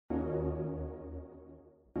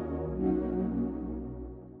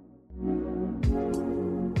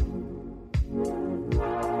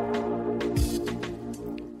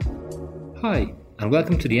Hi, and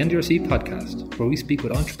welcome to the NDRC podcast, where we speak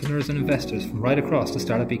with entrepreneurs and investors from right across the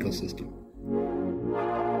startup ecosystem.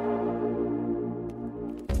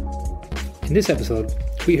 In this episode,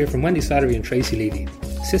 we hear from Wendy Slattery and Tracy Levy,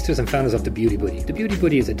 sisters and founders of The Beauty Buddy. The Beauty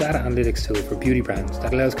Buddy is a data analytics tool for beauty brands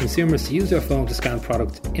that allows consumers to use their phone to scan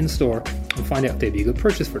products in-store and find out if they'd be a good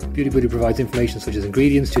purchase for them. Beauty Buddy provides information such as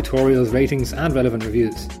ingredients, tutorials, ratings, and relevant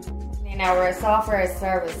reviews. Now we're a software as a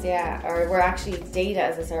service, or we're actually data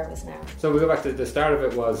as a service now. So we go back to the start of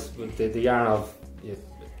it was the yarn of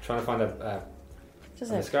trying to find a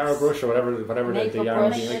mascara brush or whatever the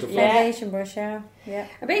yarn brush, foundation brush, yeah.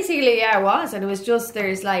 And basically, it was, and it was just there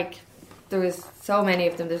was so many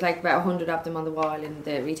of them. There's like about 100 of them on the wall in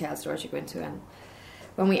the retail stores you go into, and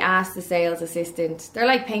when we asked the sales assistant, they're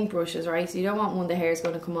like paintbrushes, right? So you don't want one the hair is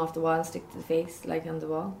going to come off the wall and stick to the face, like on the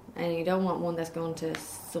wall. And you don't want one that's going to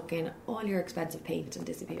suck in all your expensive paint and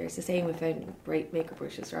disappear. It's the same with makeup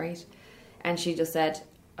brushes, right? And she just said,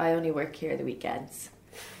 I only work here the weekends.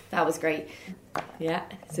 That was great. Yeah.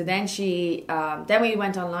 So then then we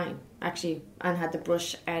went online, actually, and had the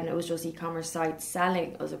brush, and it was just e-commerce sites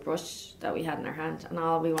selling us a brush that we had in our hand. And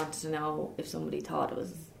all we wanted to know if somebody thought it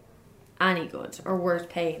was any good or worth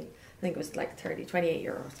paying. I think it was like 28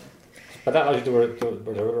 euros. But that actually were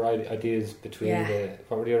there other ideas between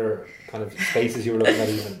what were the other kind of spaces you were looking at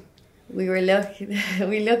even? We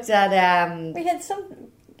looked at we had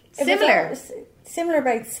some similar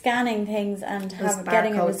about scanning things and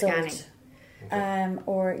getting a result. Scanning.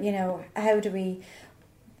 Or how do we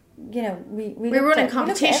we were running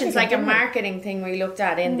competitions, like a marketing thing we looked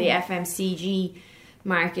at in the FMCG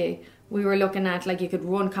market. We were looking at, like, you could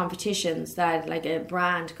run competitions that, like, a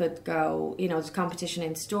brand could go, there's a competition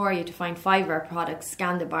in store, you had to find 5 of our products,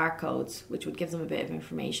 scan the barcodes, which would give them a bit of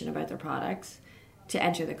information about their products to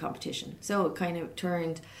enter the competition. So it kind of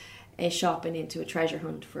turned a shopping into a treasure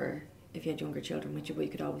hunt for if you had younger children, which you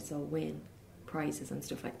could also win prizes and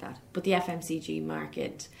stuff like that. But the FMCG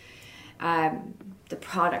market, the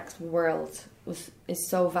product world is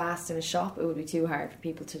so vast in a shop, it would be too hard for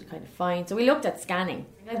people to kind of find. So we looked at scanning.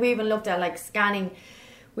 We even looked at like scanning,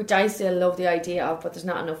 which I still love the idea of, but there's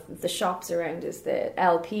not enough. The shops around is the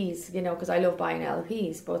LPs, because I love buying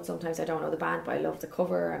LPs, but sometimes I don't know the band, but I love the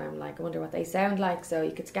cover, and I'm like, I wonder what they sound like. So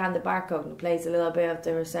you could scan the barcode and it plays a little bit of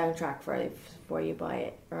the soundtrack before you buy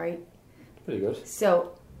it, right? Pretty good.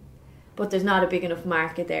 So, but there's not a big enough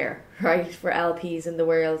market there, right, for LPs in the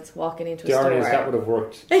world walking into a store. The irony is that would have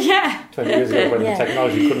worked 20 Yeah. years ago when the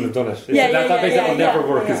technology couldn't have done it. That will never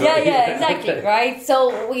work. Yeah, exactly, right?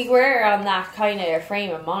 So we were on that kind of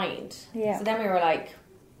frame of mind. Yeah. So then we were like,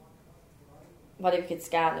 what if you could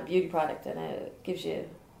scan a beauty product and it gives you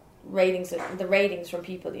the ratings from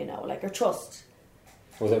people, like your trust.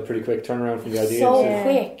 Was that a pretty quick turnaround from the idea? So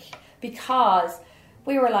quick, because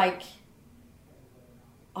we were like,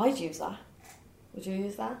 I'd use that. Would you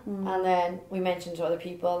use that? And then we mentioned to other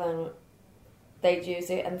people and they'd use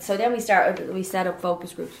it. And so then we set up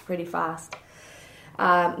focus groups pretty fast.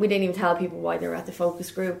 We didn't even tell people why they were at the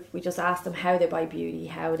focus group. We just asked them how they buy beauty,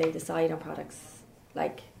 how they decide on products,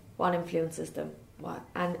 like what influences them.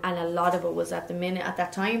 And a lot of it was at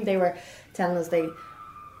that time they were telling us they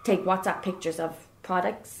take WhatsApp pictures of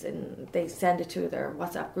products and they send it to their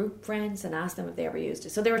WhatsApp group friends and ask them if they ever used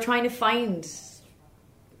it. So they were trying to find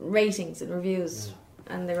ratings and reviews,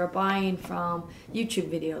 and they were buying from YouTube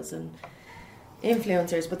videos and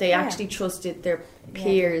influencers, but they actually trusted their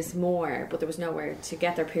peers more, but there was nowhere to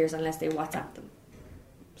get their peers unless they WhatsApped them.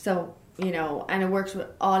 So, and it works with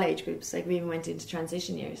all age groups. Like we even went into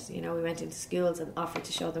transition years, we went into schools and offered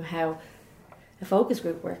to show them how a focus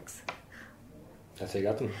group works. That's how you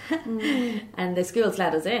got them. And the schools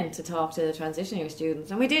let us in to talk to the transition year students,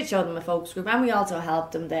 and we did show them a focus group, and we also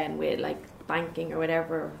helped them then with like banking or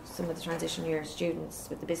whatever. Some of the transition year students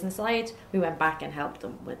with the business side, we went back and helped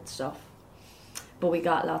them with stuff, but we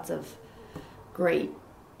got lots of great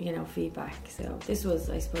feedback. So this was,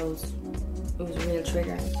 I suppose, it was a real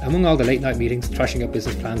trigger. Among all the late night meetings, trashing up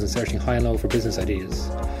business plans and searching high and low for business ideas,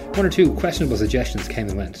 1 or 2 questionable suggestions came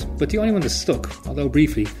and went, but the only one that stuck, although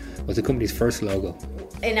briefly, was the company's first logo.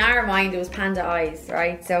 In our mind, it was panda eyes,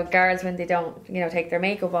 right? So girls, when they don't, take their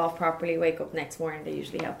makeup off properly, wake up next morning, they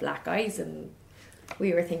usually have black eyes, and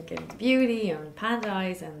we were thinking beauty and panda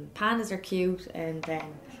eyes, and pandas are cute, and then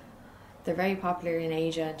they're very popular in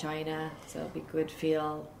Asia and China, so it'll be good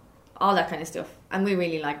feel, all that kind of stuff. And we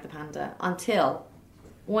really liked the panda until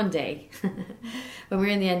one day when we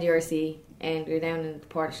were in the NDRC and we were down in the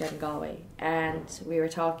Portishead in Galway, and we were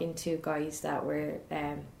talking to guys that were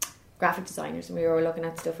graphic designers, and we were looking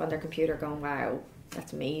at stuff on their computer going, wow,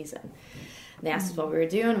 that's amazing. they asked us what we were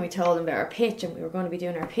doing, and we told them about our pitch, and we were going to be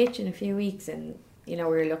doing our pitch in a few weeks, and we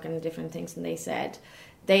were looking at different things, and they said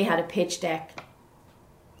they had a pitch deck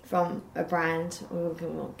from a brand. We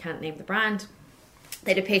can't name the brand.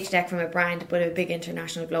 They had a pitch deck from a brand, but a big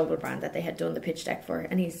international global brand that they had done the pitch deck for,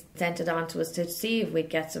 and he sent it on to us to see if we'd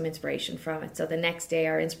get some inspiration from it. So the next day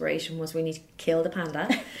our inspiration was we need to kill the panda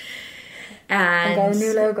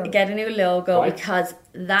and get a new logo right. Because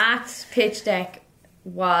that pitch deck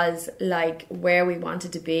was like where we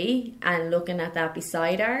wanted to be, and looking at that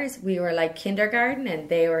beside ours, we were like kindergarten and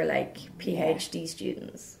they were like PhD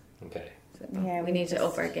students. Okay. So we need to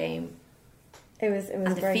up our game. It was and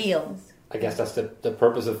great. The feel. I guess that's the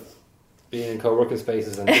purpose of being in co-working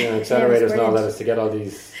spaces and being accelerators and all that, is to get all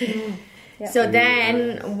these... Yeah. So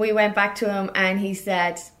then we went back to him and he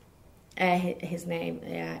said, his name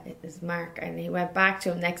is Mark, and he went back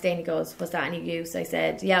to him next day and he goes, was that any use? I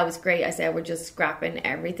said, yeah, it was great. I said, we're just scrapping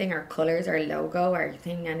everything, our colours, our logo, our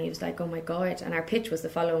thing. And he was like, oh my God. And our pitch was the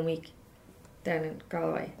following week down in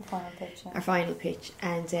Galway. The final pitch, yeah. Our final pitch.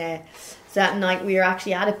 And so that night we were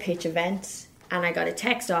actually at a pitch event. And I got a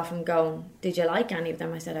text off him going, did you like any of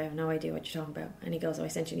them? I said, I have no idea what you're talking about. And he goes, I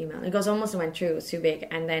sent you an email. And he goes, almost went through, it was too big.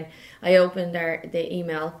 And then I opened the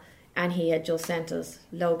email and he had just sent us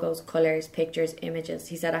logos, colours, pictures, images.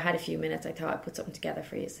 He said, I had a few minutes, I thought I'd put something together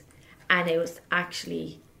for you. And it was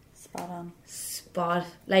actually... Spot on.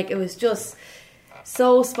 Like, it was just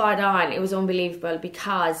so spot on. It was unbelievable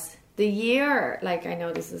because the year, like, I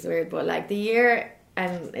know this is weird, but like the year...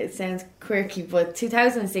 And it sounds quirky, but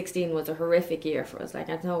 2016 was a horrific year for us. Like,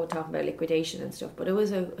 I know we're talking about liquidation and stuff, but it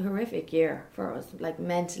was a horrific year for us. Like,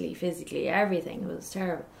 mentally, physically, everything. It was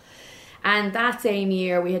terrible. And that same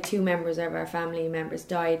year, we had 2 members of our family members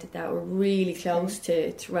died that were really close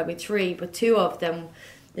to, well, 3, but 2 of them,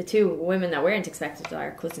 the 2 women that weren't expected to die,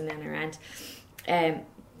 our cousin and her aunt,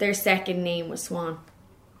 their second name was Swan.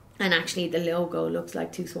 And actually the logo looks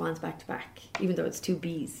like 2 swans back to back, even though it's 2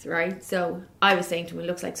 bees, right? So I was saying to him, it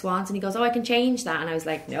looks like swans. And he goes, oh, I can change that. And I was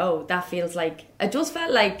like, no, that feels like... It just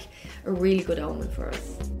felt like a really good omen for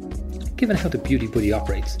us. Given how the Beauty Buddy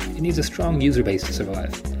operates, it needs a strong user base to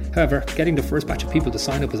survive. However, getting the first batch of people to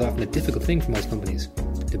sign up is often a difficult thing for most companies.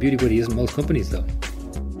 The Beauty Buddy isn't most companies, though.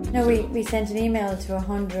 No, we sent an email to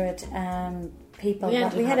 100... people.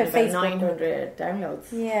 We had a Facebook 900 downloads.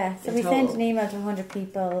 Yeah, so we sent an email to 100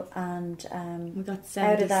 people, and we got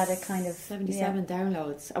out of that it kind of 77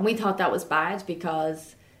 downloads, and we thought that was bad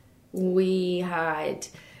because we had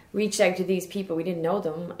reached out to these people. We didn't know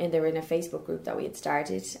them, and they were in a Facebook group that we had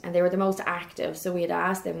started, and they were the most active. So we had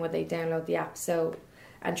asked them would they download the app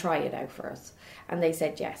and try it out for us. And they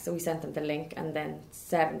said yes, so we sent them the link, and then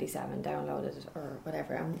 77 downloaded it or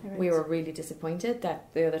whatever. And we were really disappointed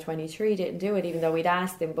that the other 23 didn't do it, even though we'd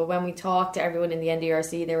asked them. But when we talked to everyone in the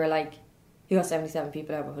NDRC, they were like, you got 77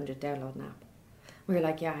 people out of 100 download an app. We were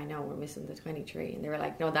like, yeah, I know, we're missing the 23. And they were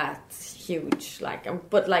like, no, that's huge.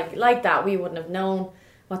 But like that, we wouldn't have known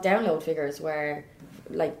what download figures were,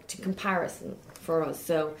 like, to comparison for us.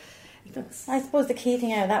 So I suppose the key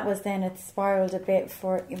thing out of that was then it spiraled a bit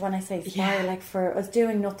for, when I say spiral, like for us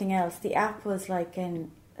doing nothing else. The app was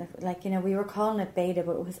we were calling it beta,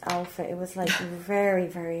 but it was alpha. It was like very,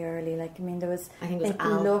 very early. Like, I mean, there was, I think it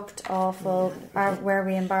looked awful. Were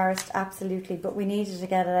we embarrassed? Absolutely. But we needed to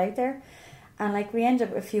get it out there. And like, we ended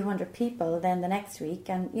up with a few hundred people then the next week,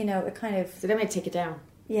 and it kind of... So then we had to take it down.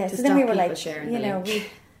 Yeah, so then we were like,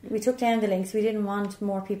 we took down the links. We didn't want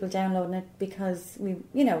more people downloading it because we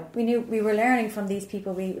knew we were learning from these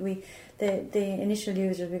people. The initial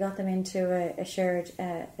users, we got them into a shared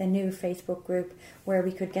a new Facebook group where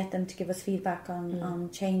we could get them to give us feedback on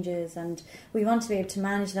changes, and we wanted to be able to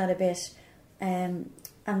manage that a bit. And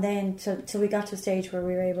then till we got to a stage where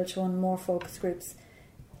we were able to run more focus groups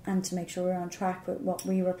and to make sure we were on track with what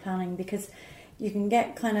we were planning, because you can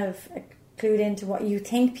get kind of clued into what you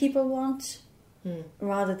think people want.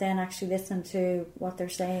 Rather than actually listen to what they're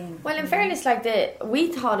saying. Well, in fairness, we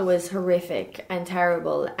thought it was horrific and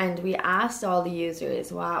terrible, and we asked all the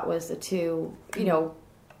users what was the two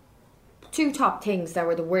top things that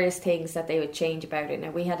were the worst things that they would change about it. Now,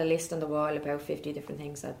 we had a list on the wall about 50 different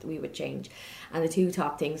things that we would change, and the 2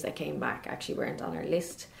 top things that came back actually weren't on our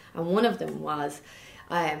list, and one of them was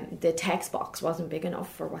the text box wasn't big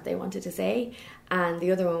enough for what they wanted to say, and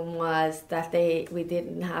the other one was that we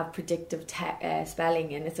didn't have predictive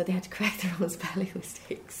spelling in it, so they had to correct their own spelling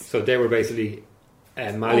mistakes. So they were basically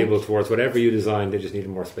malleable towards whatever you designed. They just needed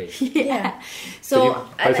more space. Yeah. So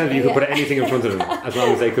by the time you could put anything in front of them, as long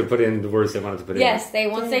as they could put in the words they wanted to put in. Yes,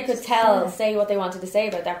 once they could say what they wanted to say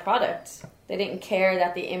about that product, They didn't care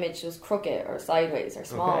that the image was crooked or sideways or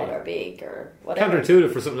small or big or whatever.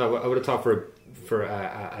 Counterintuitive for something I would have thought for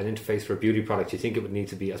an interface for a beauty product, you think it would need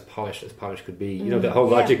to be as polished could be. You know, the whole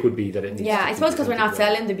logic would be that it needs to I suppose because we're not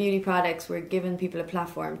selling the beauty products, we're giving people a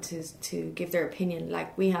platform to give their opinion.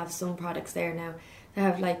 Like, we have some products there now that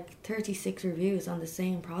have like 36 reviews on the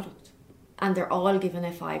same product, and they're all given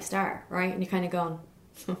a 5-star, right? And you're kind of going,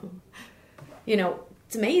 you know,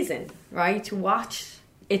 it's amazing, right, to watch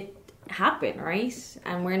it happen, right?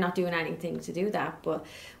 And we're not doing anything to do that, but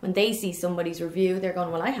when they see somebody's review, they're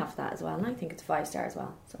going, well, I have that as well, and I think it's 5-star as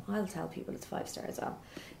well, so I'll tell people it's 5-star as well,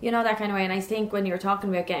 you know, that kind of way. And I think when you're talking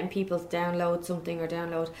about getting people to download something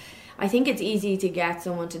I think it's easy to get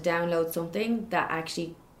someone to download something that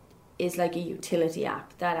actually is like a utility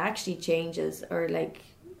app that actually changes or like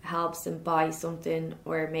helps them buy something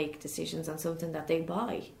or make decisions on something that they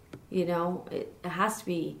buy. You know, it has to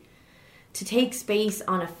be, to take space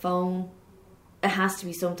on a phone, it has to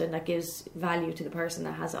be something that gives value to the person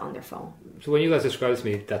that has it on their phone. So when you guys described to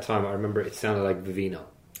me at that time, I remember it sounded like Vivino.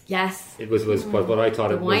 Yes. It was what I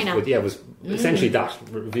thought it was essentially that,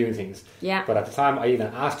 reviewing things. Yeah. But at the time, I even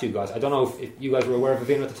asked you guys, I don't know if you guys were aware of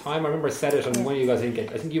Vivino at the time. I remember I said it, and one of you guys didn't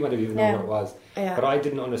get, I think you might have even known what it was. Yeah. But I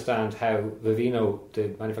didn't understand how Vivino,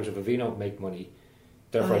 the manufacturer of Vivino, make money.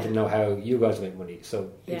 Therefore, I didn't know how you guys make money.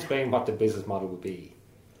 So explain what the business model would be,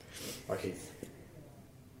 or is.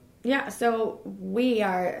 Yeah, so we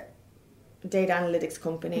are a data analytics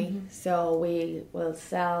company. So we will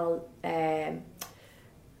sell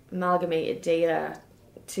amalgamated data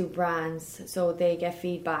to brands, so they get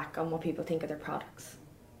feedback on what people think of their products.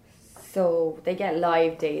 So they get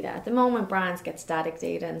live data. At the moment, brands get static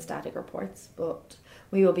data and static reports, but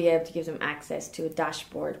we will be able to give them access to a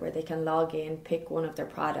dashboard where they can log in, pick one of their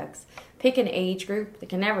products, pick an age group. They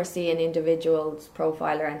can never see an individual's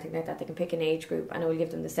profile or anything like that. They can pick an age group, and it will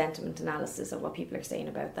give them the sentiment analysis of what people are saying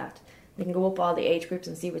about that. They can go up all the age groups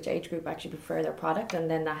and see which age group actually prefer their product,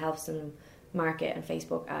 and then that helps them market and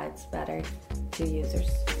Facebook ads better to users.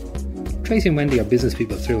 Tracy and Wendy are business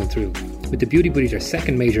people through and through, with the Beauty Buddies their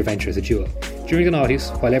second major venture as a duo. During the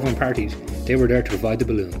noughties, while everyone partied, they were there to provide the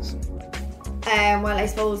balloons. Well, I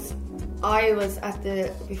suppose I was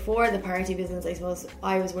before the party business, I suppose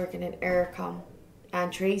I was working in Eircom,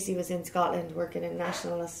 and Tracy was in Scotland working in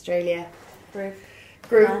National Australia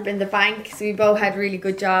Group in the bank. So we both had really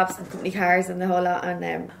good jobs and company cars and the whole lot,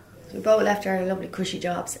 and so we both left our lovely cushy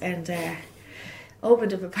jobs and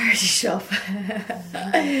opened up a party shop.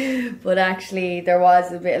 But actually there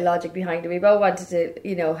was a bit of logic behind it. We both wanted to,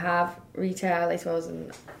 you know, have retail, I suppose,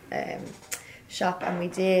 and shop, and we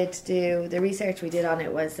did do the research we did on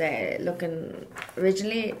it was looking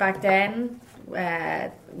originally back then.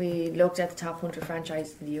 We looked at the top 100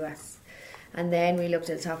 franchises in the US, and then we looked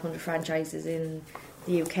at the top 100 franchises in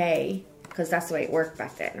the UK, because that's the way it worked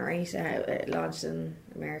back then, right? It launched in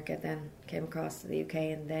America, then came across to the UK,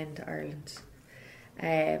 and then to Ireland.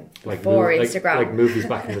 Before Instagram, like movies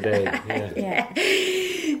back in the day.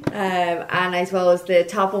 And I suppose the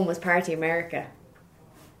top one was Party America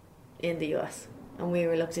in the US, and we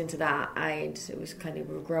were looked into that, and it was kind of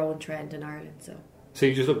a growing trend in Ireland. So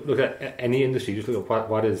you just look at any industry, just look at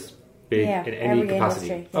what is big in any capacity.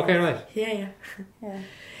 Industry, okay, right. Yeah.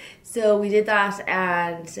 So we did that,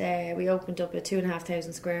 and we opened up a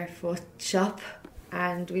 2,500 square foot shop,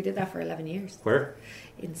 and we did that for 11 years. Where?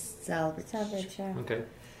 In Selbridge. Yeah. Okay.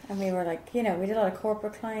 And we were like, you know, we did a lot of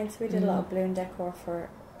corporate clients. We did a lot of balloon decor for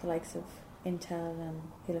the likes of Intel and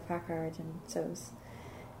Hewlett Packard, and so it was,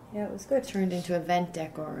 it was good. Turned into event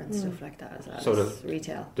decor and stuff like that as well. So as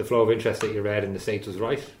retail. The flow of interest that you read in the States was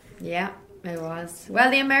right. Yeah, it was.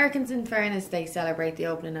 Well, the Americans, in fairness, they celebrate the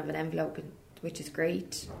opening of an envelope, which is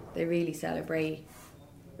great. They really celebrate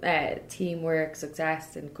teamwork,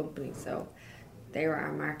 success in companies. So they were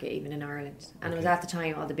our market even in Ireland, and it was at the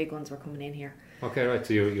time all the big ones were coming in here. Okay, right.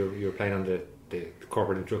 So you're playing on the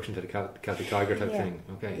corporate introduction to the Celtic Tiger type thing.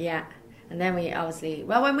 Okay. Yeah, and then we obviously,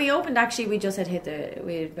 well, when we opened, actually, we just had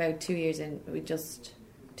we had about 2 years in.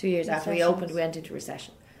 2 years after we opened, we went into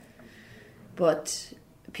recession. But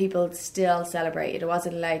people still celebrated. It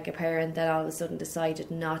wasn't like a parent that all of a sudden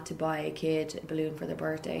decided not to buy a kid a balloon for their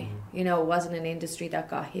birthday. You know, it wasn't an industry that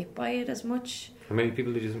got hit by it as much. How many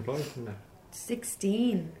people did you employ from that?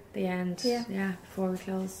 16 the end. Yeah, before we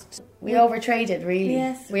closed. We overtraded, really.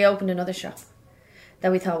 Yes. We opened another shop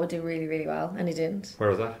that we thought would do really, really well, and it didn't. Where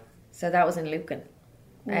was that? So that was in Lucan.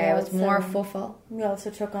 It was more footfall. We also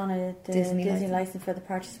took on the Disney license for the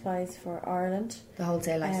party supplies for Ireland. The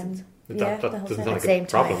wholesale license. That doesn't sound like Same a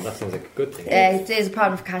problem. time. That sounds like a good thing. It is a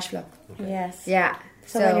problem for cash flow. Yes. Yeah.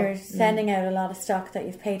 So when you're sending out a lot of stock that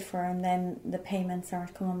you've paid for, and then the payments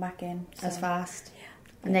aren't coming back in as fast,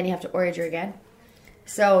 and then you have to order again.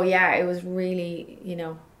 So yeah, it was really,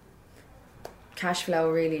 cash flow,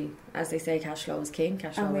 really, as they say, cash flow is king.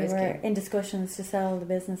 Cash flow is king. And we were in discussions to sell the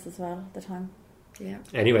business as well at the time. Yeah.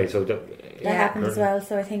 Anyway, so that happened as well.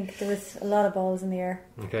 So I think there was a lot of balls in the air.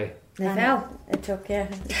 Okay. They fell. It took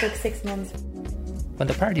 6 months. When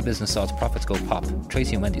the party business saw its profits go pop,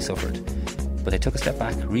 Tracy and Wendy suffered, but they took a step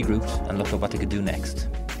back, regrouped, and looked at what they could do next.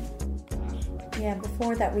 Yeah,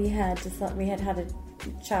 before that we had a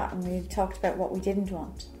chat and we talked about what we didn't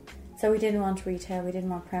want. So we didn't want retail, we didn't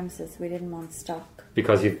want premises, we didn't want stock.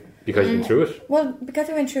 Because you went through it? Well, because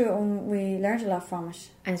we went through it and we learned a lot from it.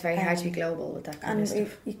 And it's very hard to be global with that kind of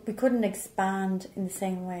stuff. We couldn't expand in the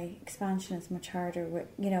same way. Expansion is much harder.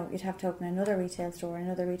 You'd have to open another retail store,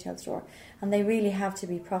 and they really have to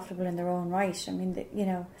be profitable in their own right. I mean,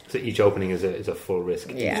 So each opening is a full risk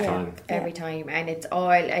each time. Every time, and it's all,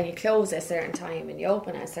 and you close at a certain time and you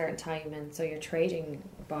open at a certain time, and so you're trading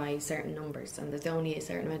by certain numbers, and there's only a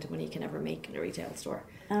certain amount of money you can ever make in a retail store.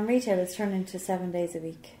 And retail is turned into 7 days a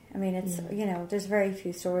week. I mean, it's there's very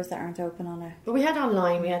few stores that aren't open on it. But we had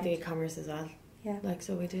online, we had the e-commerce as well. Yeah.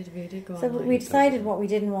 So we did go so online. We decided what we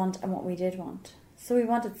didn't want and what we did want. So we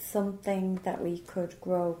wanted something that we could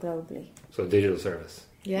grow globally. So digital service.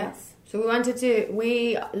 Yeah. Yes. So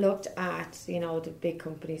we looked at, the big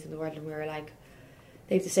companies in the world, and we were like,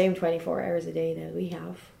 they have the same 24 hours a day that we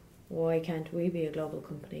have. Why can't we be a global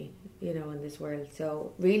company, in this world?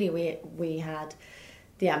 So really we had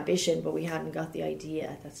the ambition, but we hadn't got the idea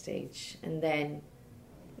at that stage. And then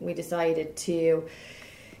we decided to,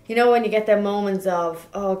 when you get them moments of,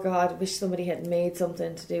 oh God, I wish somebody had made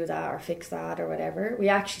something to do that or fix that or whatever, we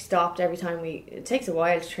actually stopped every time. It takes a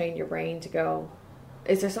while to train your brain to go,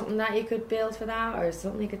 is there something that you could build for that, or is there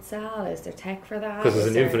something you could sell? Is there tech for that? Because there's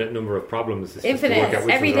an infinite number of problems. Infinite,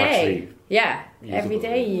 every day. Yeah, every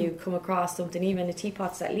day you come across something, even the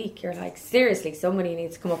teapots that leak. You're like, seriously, somebody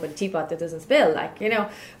needs to come up with a teapot that doesn't spill,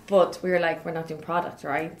 But we were like, we're not doing product,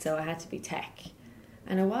 right? So it had to be tech.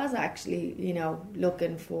 And I was actually,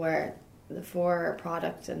 looking for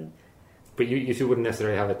product and... But you two wouldn't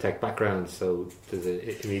necessarily have a tech background, so there's an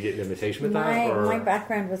immediate limitation with that? Or? My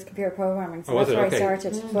background was computer programming, so that's where I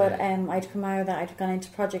started. Mm-hmm. But I'd come out of that, I'd gone into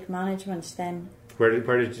project management then. Where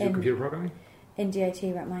did you do computer programming? In DIT,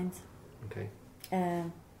 Rathmines. Okay. A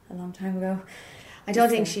long time ago. I don't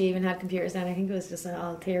think she even had computers then. I think it was just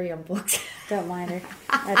all theory on books. Don't mind her.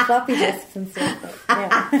 Floppy disks and stuff.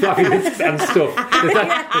 Floppy disks and stuff.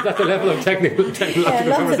 Is that the level of technological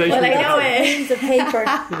conversation? Well, I know it. Of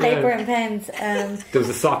paper and pens. There was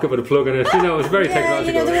a socket with a plug in it. It was very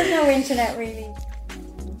technological. There was no internet really.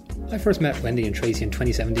 I first met Wendy and Tracy in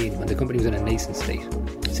 2017 when the company was in a nascent state.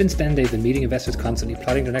 Since then, they've been meeting investors constantly,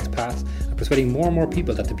 plotting their next path, and persuading more and more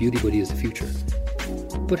people that the Beauty Buddy is the future.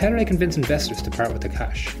 But how do they convince investors to part with the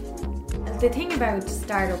cash? The thing about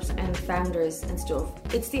startups and founders and stuff,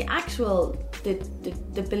 it's the actual,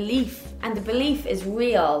 the belief, and the belief is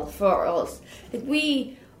real for us. Like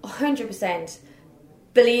we 100%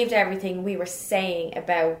 believed everything we were saying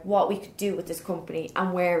about what we could do with this company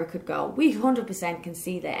and where it could go. We 100% can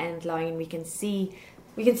see the end line. We can see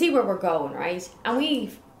where we're going, right? And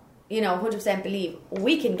we, 100% believe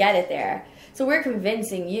we can get it there. So we're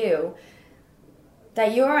convincing you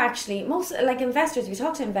that you're actually, most, like investors, we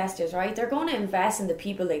talk to investors, right? They're going to invest in the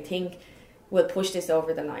people they think will push this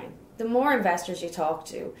over the line. The more investors you talk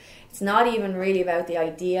to, it's not even really about the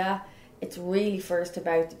idea. It's really first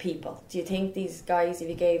about the people. Do you think these guys, if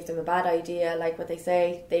you gave them a bad idea, like what they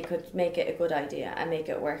say, they could make it a good idea and make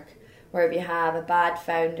it work? Where if you have a bad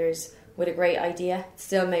founders with a great idea, it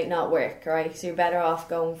still might not work, right? So you're better off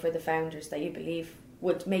going for the founders that you believe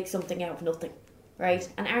would make something out of nothing, right?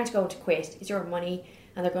 And aren't going to quit. It's your money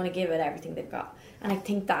and they're going to give it everything they've got. And I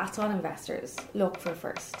think that's what investors look for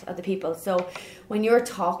first, are the people. So when you're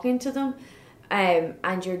talking to them,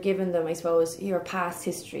 and you're giving them, I suppose, your past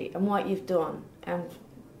history and what you've done and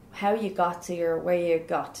how you got to where you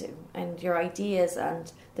got to and your ideas and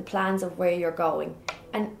the plans of where you're going.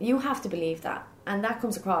 And you have to believe that. And that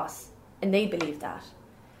comes across. And they believe that.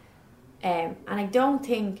 And I don't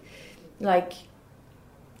think,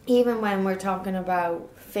 even when we're talking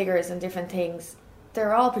about figures and different things,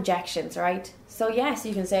 they're all projections, right? So yes,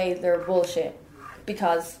 you can say they're bullshit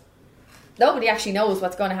because nobody actually knows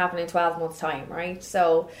what's going to happen in 12 months' time, right?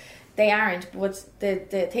 So they aren't. But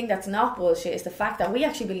the thing that's not bullshit is the fact that we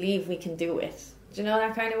actually believe we can do it. Do you know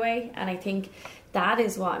that kind of way? And I think that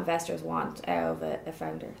is what investors want out of a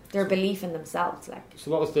founder. Their belief in themselves.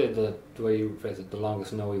 So what was the way you phrased it, the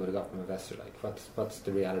longest no you would have got from an investor? What's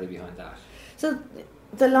the reality behind that? So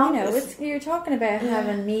the longest. You're talking about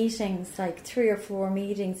having meetings, like 3 or 4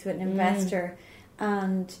 meetings with an investor,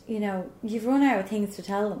 and you've run out of things to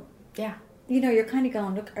tell them. Yeah. You're kind of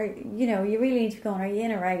going, look, you really need to be going, are you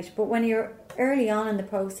in or out? But when you're early on in the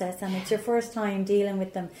process and it's your first time dealing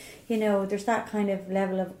with them, there's that kind of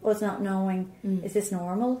level of us not knowing, is this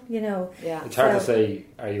normal? Yeah. It's hard to say,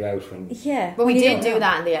 are you out when... Yeah. But we did do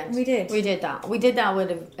that in the end. We did. We did that. We did that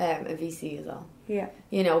with a VC as well. Yeah.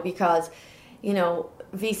 Because,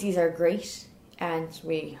 VCs are great and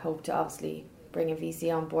we hope to obviously bring a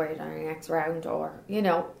VC on board on our next round or,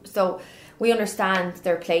 so we understand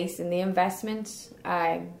their place in the investment.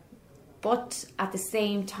 But at the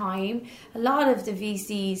same time, a lot of the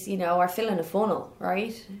VCs, are filling a funnel,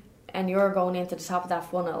 right? And you're going into the top of that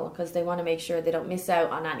funnel because they want to make sure they don't miss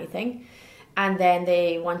out on anything. And then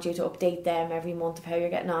they want you to update them every month of how you're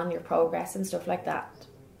getting on, your progress and stuff like that.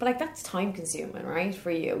 But that's time consuming, right,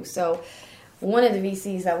 for you. So one of the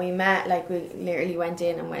VCs that we met, we literally went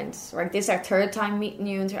in and went, right, this is our 3rd time meeting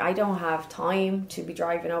you, and I don't have time to be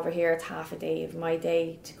driving over here. It's half a day of my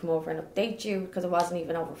day to come over and update you, because it wasn't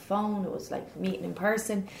even over phone. It was like meeting in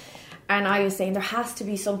person. And I was saying there has to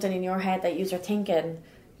be something in your head that you're thinking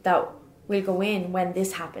that will go in when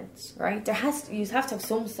this happens, right? You have to have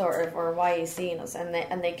some sort of, or why are you seeing us? And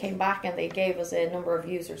they came back and they gave us a number of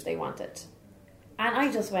users they wanted. And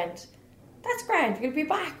I just went, that's grand, we'll be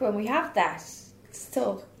back when we have that.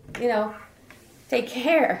 So, take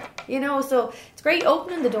care, so it's great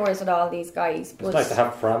opening the doors with all these guys. But it's nice to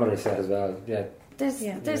have parameters set as well, yeah.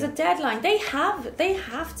 There's a deadline. They have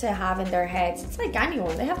to have in their heads, it's like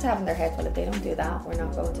anyone, they have to have in their head, well, if they don't do that, we're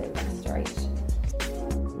not going to invest, right?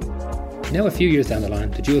 Now a few years down the line,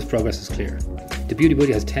 the Duo's progress is clear. The Beauty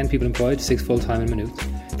Buddy has 10 people employed, 6 full-time in Maynooth,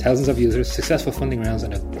 thousands of users, successful funding rounds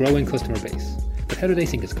and a growing customer base. But how do they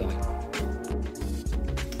think it's going?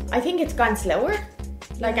 I think it's gone slower.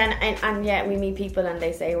 And yet we meet people and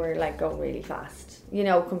they say we're going really fast.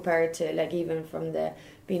 Compared to even from the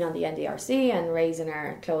being on the NDRC and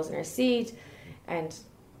closing our seed and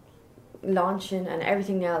launching and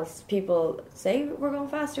everything else. People say we're going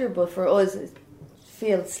faster, but for us it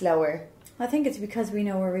feels slower. I think it's because we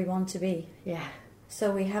know where we want to be. Yeah.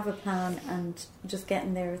 So we have a plan, and just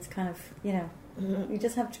getting there, it's kind of, you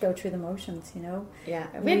just have to go through the motions, Yeah.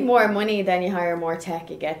 With more money, then you hire more tech,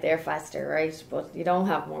 you get there faster, right? But you don't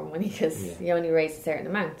have more money because you only raise a certain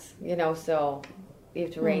amount, so you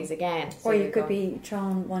have to raise again. So or you could be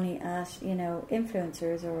throwing money at,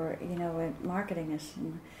 influencers or, marketing it.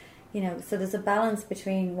 And, so there's a balance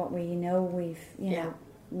between what we know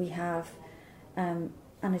we have, and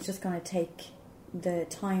it's just going to take the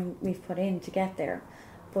time we've put in to get there.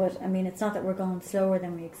 But it's not that we're going slower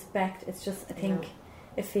than we expect. It's just I think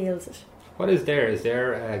it feels it. What is there? Is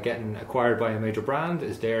there getting acquired by a major brand?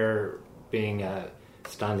 Is there being a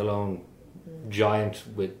standalone giant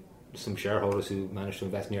with some shareholders who managed to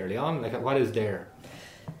invest early on? What is there?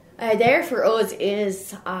 There for us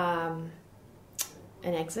is an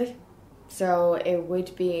exit. So it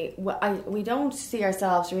would be, we don't see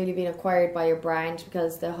ourselves really being acquired by a brand,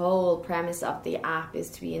 because the whole premise of the app is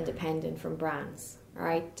to be independent from brands,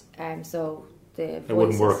 right? So it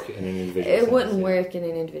wouldn't work in an individual. It wouldn't work in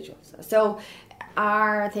an individual. So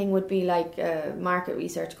our thing would be market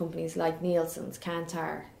research companies like Nielsen's,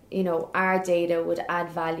 Kantar. Our data would add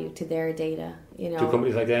value to their data. Do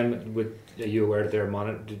companies like them, are you aware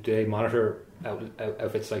that do they monitor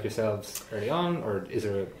outfits like yourselves early on, or is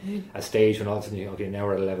there a stage when all of a sudden now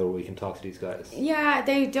we're at a level where we can talk to these guys? Yeah,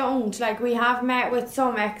 they don't. We have met with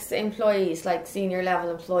some ex-employees, senior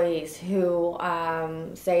level employees, who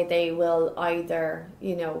say they will either,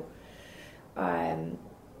 they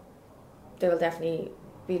will definitely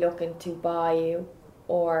be looking to buy you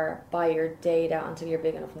or buy your data until you're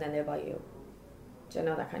big enough, and then they'll buy you. Do you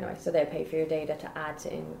know, that kind of way? So they pay for your data to add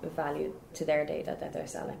in value to their data that they're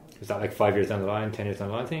selling. Is that 5 years down the line, 10 years down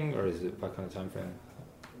the line thing, or is it what kind of time frame?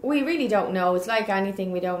 We really don't know. It's like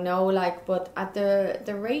anything, we don't know. But at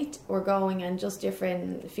the rate we're going and just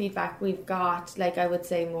different feedback we've got, I would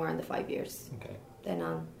say more on the 5 years than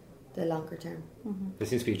on the longer term. Mm-hmm. There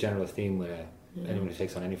seems to be a general theme with anyone who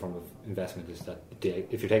takes on any form of investment is that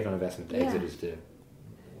if you're taking on investment, the exit is the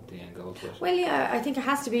end goal to it. Well, yeah, I think it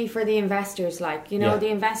has to be for the investors. The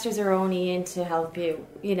investors are only in to help you.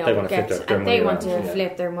 They want to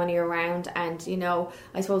flip their money around. And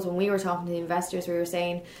I suppose when we were talking to the investors, we were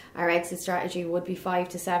saying our exit strategy would be 5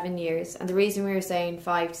 to 7 years. And the reason we were saying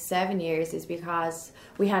 5 to 7 years is because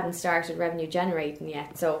we hadn't started revenue generating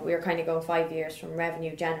yet. So we were kind of going 5 years from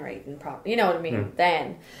revenue generating. You know what I mean?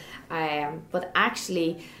 Then. But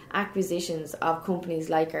actually, acquisitions of companies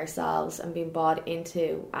like ourselves and being bought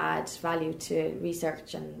into add value to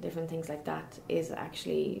research and different things like that is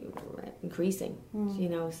actually increasing. You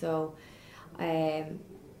know, so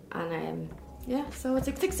so it's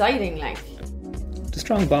exciting, like. The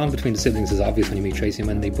strong bond between the siblings is obvious when you meet Tracy and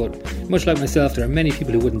Wendy, but much like myself, there are many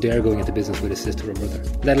people who wouldn't dare going into business with a sister or brother,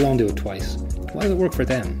 let alone do it twice. Why does it work for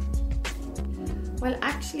them? Well,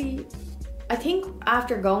 actually, I think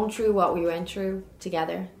after going through what we went through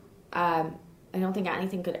together, I don't think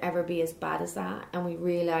anything could ever be as bad as that, and we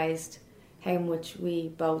realised how much we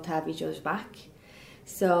both have each other's back.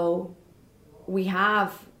 So we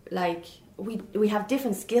have, like, we have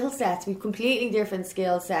different skill sets. We've completely different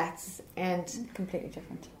skill sets, and completely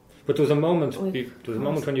different. But there was a moment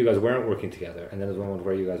when you guys weren't working together, and then there was a moment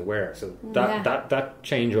where you guys were. So that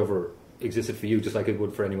changeover existed for you just like it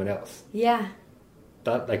would for anyone else. Yeah.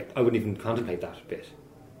 That, like, I wouldn't even contemplate that bit.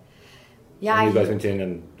 Yeah. And you guys went in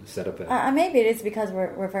and set up a... maybe it is because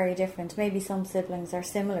we're very different. Maybe some siblings are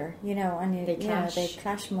similar, you know, and they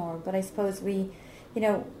clash more. But I suppose we, you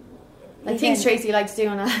know... I think Tracy likes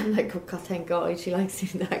doing that. I'm like, oh God, thank God she likes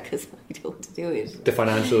doing that, because I don't want to do it. The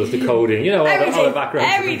financials, the coding, you know, all the background.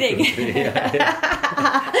 Everything.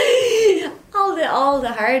 all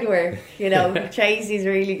the hard work, you know. Tracy's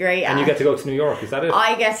really great at. And you get to go to New York, is that it?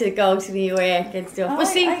 I get to go to New York and stuff. Oh, but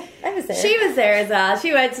see, I was there. She was there as well.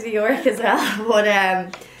 She went to New York as well. But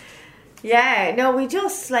yeah, no, we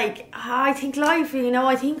just, like, I think life, you know,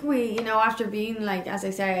 I think we, you know, after being, like, as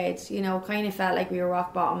I said, you know, kind of felt like we were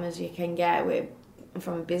rock bottom as you can get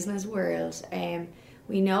from a business world.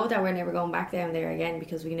 We know that we're never going back down there again,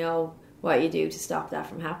 because we know what you do to stop that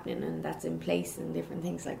from happening, and that's in place and different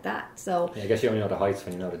things like that. So yeah, I guess you only know the heights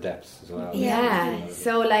when you know the depths as well. Yeah.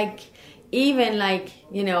 So, like, even, like,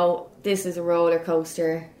 you know, this is a roller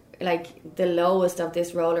coaster. Like, the lowest of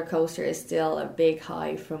this roller coaster is still a big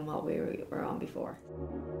high from what we were on before.